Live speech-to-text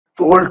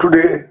The world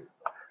today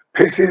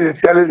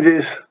faces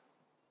challenges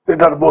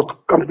that are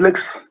both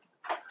complex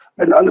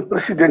and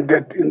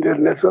unprecedented in their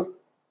nature,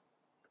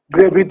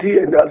 gravity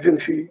and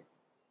urgency,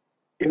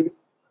 in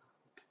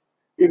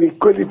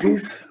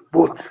inequalities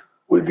both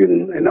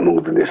within and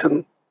among the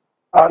nation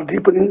are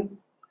deepening,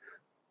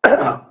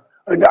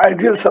 and the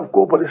ideals of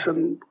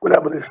cooperation,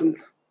 collaborations,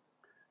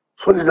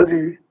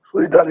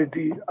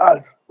 solidarity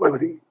are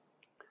wavering.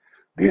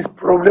 These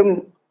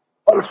problems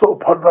also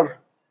further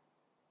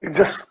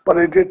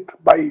exacerbated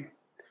by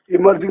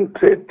emerging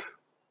threat,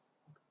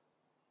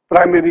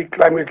 primary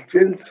climate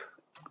change,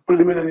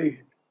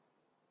 preliminary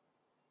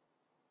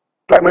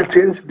climate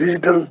change,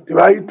 digital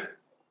divide,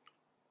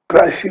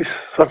 crises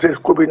such as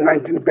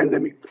COVID-19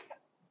 pandemic.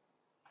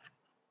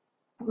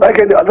 Like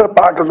any other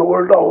part of the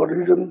world, our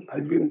region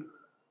has been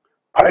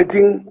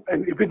fighting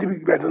an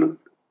epidemic battle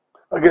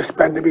against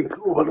pandemic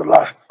over the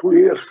last 2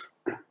 years.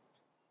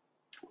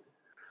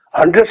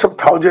 Hundreds of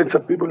thousands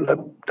of people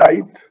have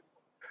died,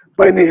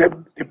 many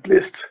have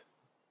displaced,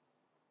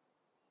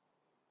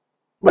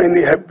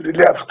 many have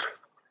relapsed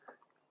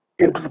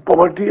into the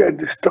poverty, and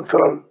the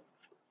structural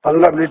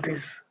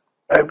vulnerabilities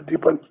have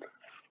deepened.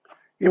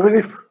 Even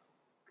if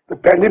the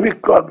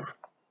pandemic curve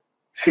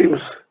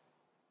seems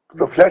to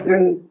be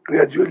flattening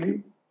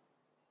gradually,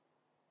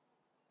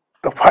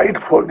 the fight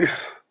for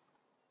this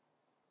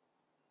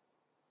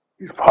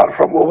is far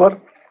from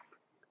over.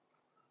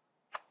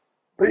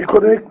 The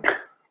economic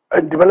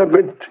and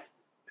development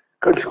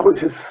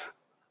consequences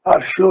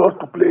are sure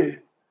to play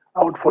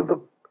out for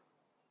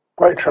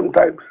quite some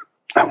time.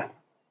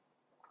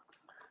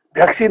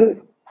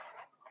 Vaccine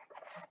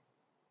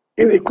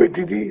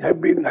inequity have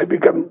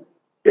become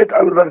yet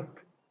another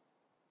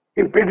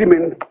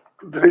impediment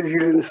to the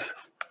resilience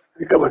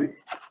recovery.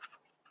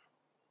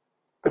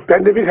 The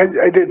pandemic has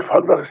added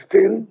further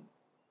strain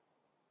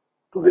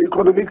to the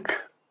economic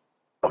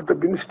of the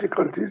BIMSTEC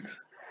countries,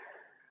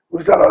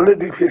 which are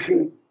already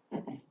facing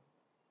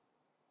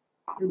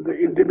in the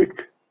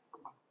endemic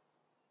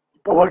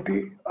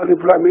poverty,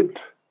 unemployment,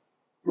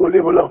 low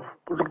level of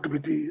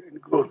productivity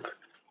and growth.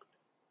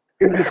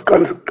 In this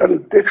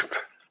context,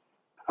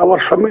 our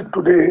summit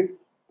today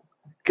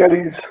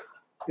carries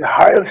a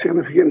higher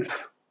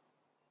significance.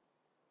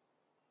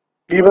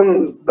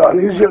 Given the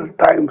unusual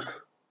times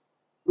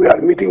we are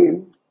meeting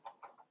in,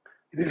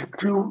 it is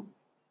true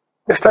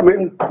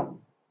testament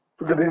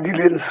to the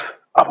resilience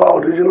of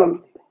our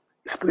regional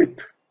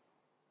spirit,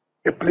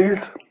 a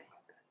place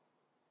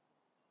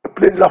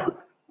of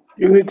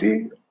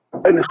unity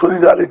and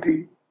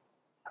solidarity,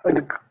 and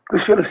a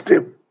crucial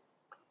step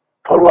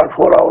forward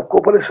for our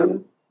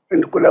cooperation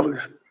and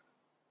collaboration.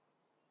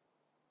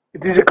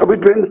 It is a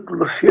commitment to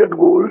the shared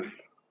goal,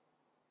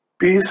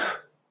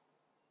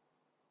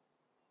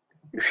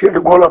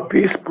 of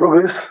peace,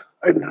 progress,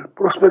 and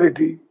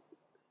prosperity,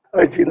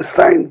 as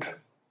enshrined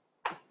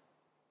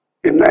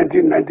in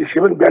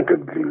 1997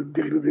 Bangkok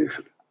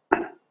Declaration.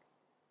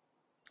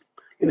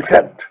 In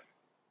fact,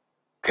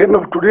 theme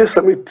of today's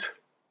summit,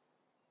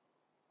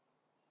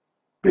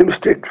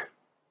 BIMSTEC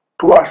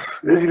towards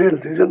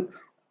resilient regions,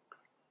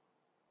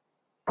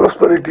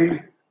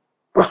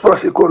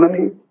 prosperous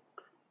economy,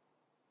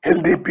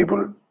 healthy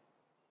people,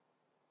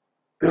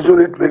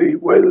 resonate very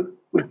well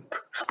with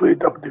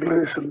spirit of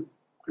declaration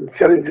and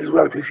challenges we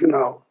are facing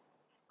now.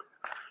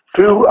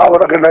 True,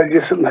 our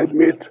organization has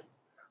made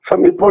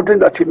some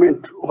important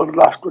achievement over the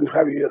last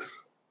 25 years,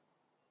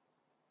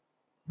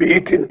 be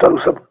it in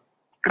terms of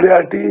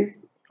clarity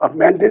of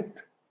mandate,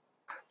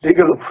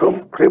 legal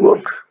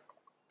framework,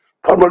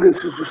 formal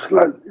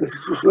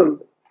institutional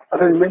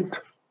arrangement,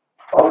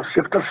 or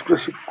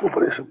sector-specific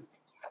cooperation.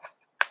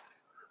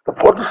 The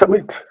fourth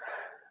summit,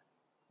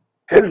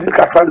 held in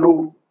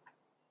Kathmandu,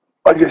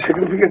 was a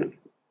significant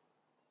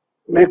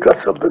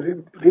makers of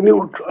the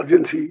renewed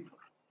urgency,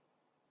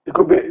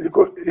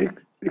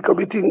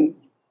 recommitting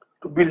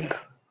to build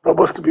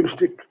robust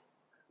BIMSTEC,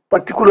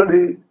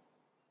 particularly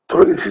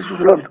through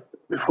institutional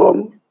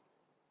reform.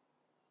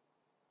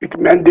 It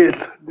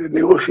mandated the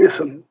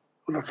negotiation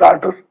of the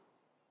charter,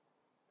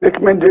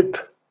 recommended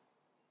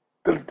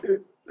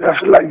the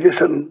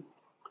rationalization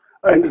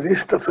and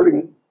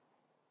restructuring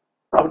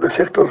of the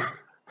sector,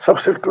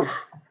 subsectors,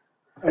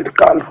 and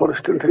call for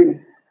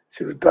strengthening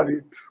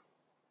secretariats.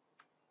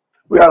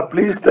 We are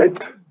pleased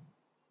that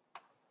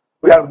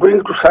we are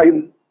going to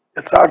sign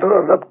a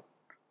charter,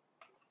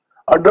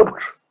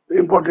 adopt the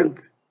important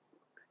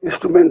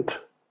instrument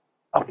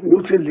of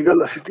mutual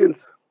legal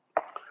assistance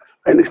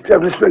and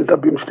establishment of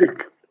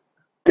BIMSTEC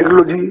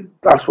technology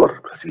transfer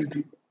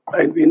facility,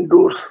 and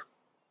endorse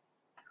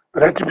the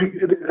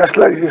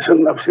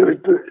rationalization of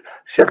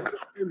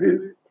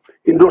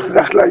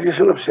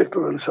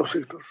sector and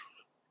subsectors.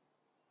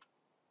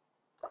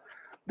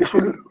 This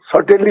will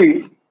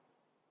certainly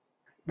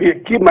be a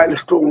key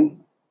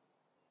milestone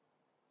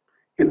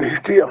in the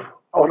history of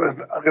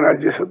our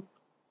organization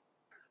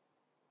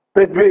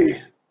that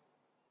may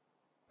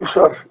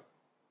usher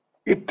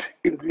it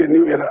into a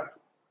new era.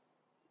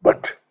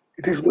 But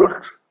it is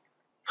not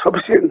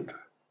sufficient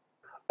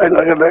an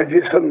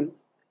organization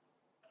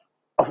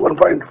of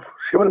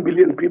 1.7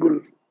 billion people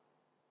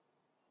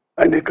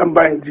and a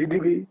combined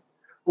GDP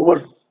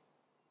over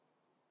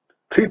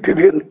 3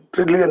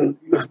 trillion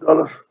US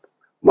dollars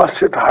must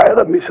set higher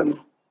a mission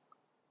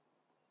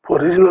for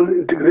regional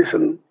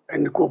integration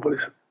and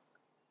cooperation.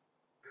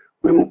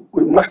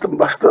 We must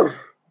muster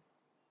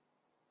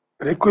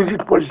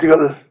requisite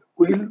political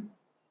will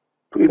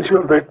to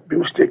ensure that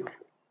BIMSTEC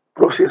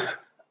process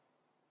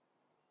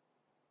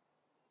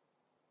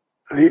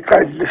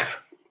rekindles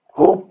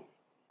hope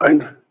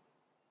and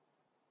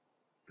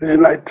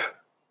reunite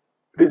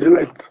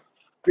the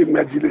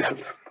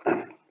imaginations.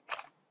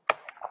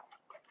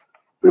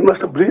 We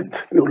must breathe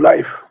new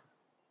life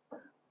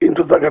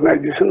into the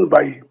organization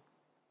by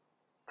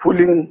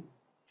pooling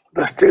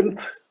the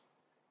strength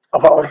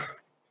of our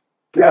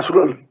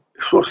natural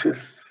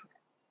resources,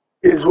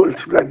 age-old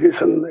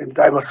civilization, and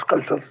diverse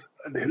cultures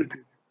and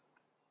heritage.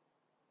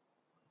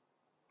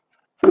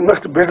 We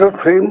must better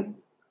frame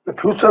the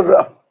future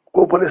of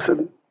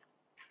cooperation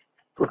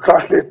to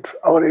translate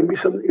our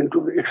ambition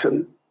into the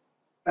action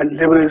and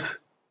leverage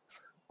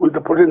with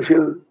the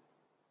potential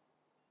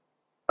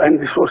and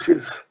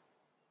resources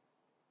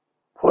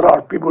for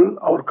our people,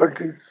 our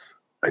countries,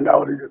 and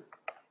our region.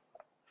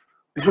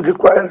 This would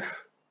require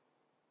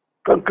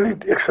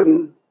concrete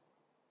action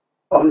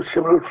on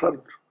several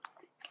fronts.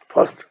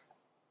 First,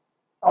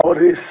 our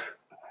race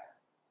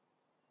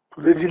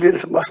to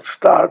resilience must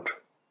start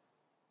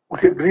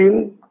with a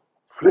green,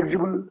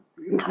 flexible,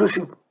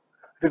 inclusive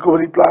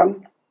recovery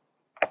plan.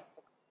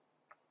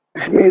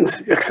 This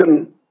means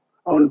action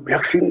on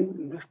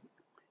vaccine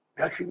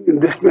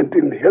investment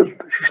in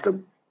health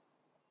system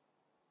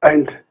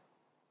and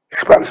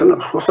expansion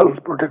of social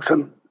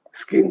protection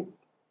scheme,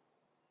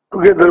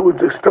 together with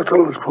the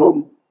structural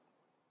reform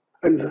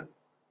and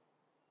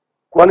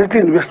quality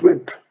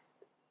investment,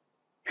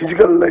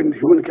 physical and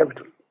human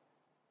capital.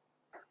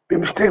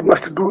 BIMSTEC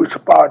must do its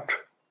part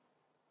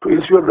to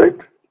ensure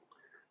that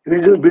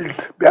region build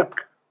back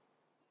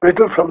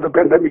better from the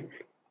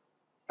pandemic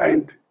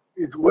and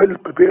is well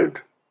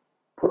prepared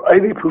for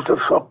any future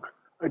shock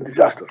and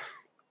disasters.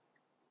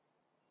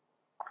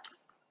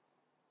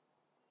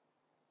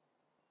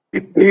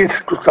 It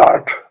needs to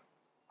chart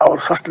our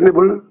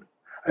sustainable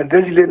and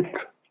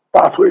resilient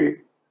pathway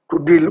to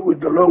deal with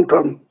the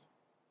long-term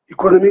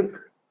economic,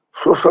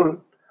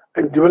 social,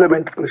 and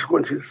development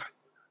consequences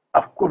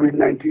of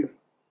COVID-19.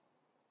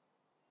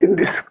 In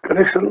this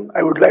connection,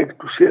 I would like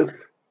to share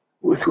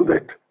with you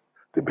that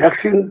the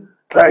vaccine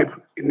drive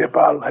in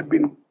Nepal had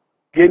been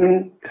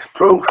gaining a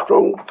strong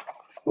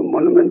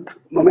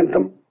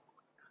momentum.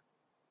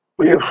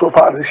 We have so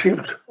far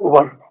received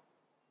over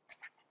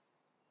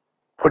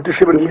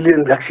 47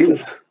 million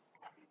vaccines,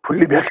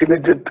 fully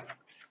vaccinated,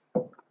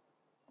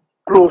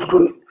 close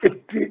to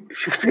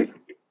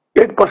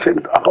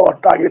 68% of our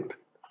target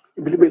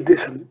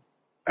implementation,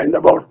 and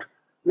about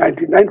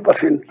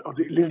 99% of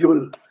the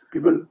eligible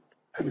people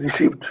have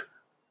received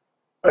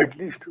at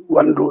least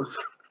one dose.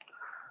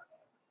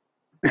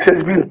 This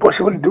has been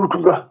possible due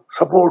to the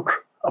support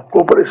of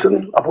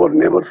cooperation of our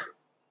neighbors,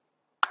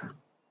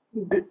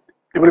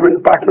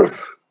 development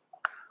partners,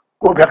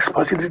 COVAX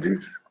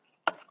facilities,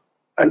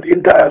 and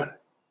entire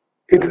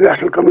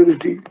international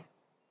community.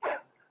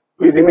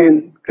 We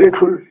remain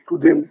grateful to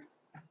them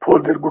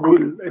for their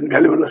goodwill and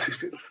valuable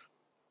assistance.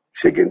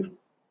 Second,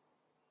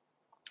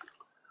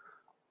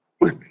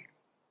 with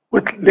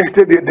less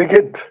than a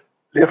decade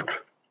left,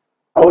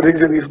 our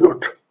region is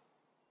not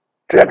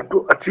tracked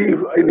to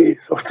achieve any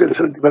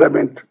substantial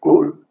development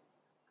goal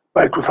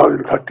by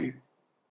 2030.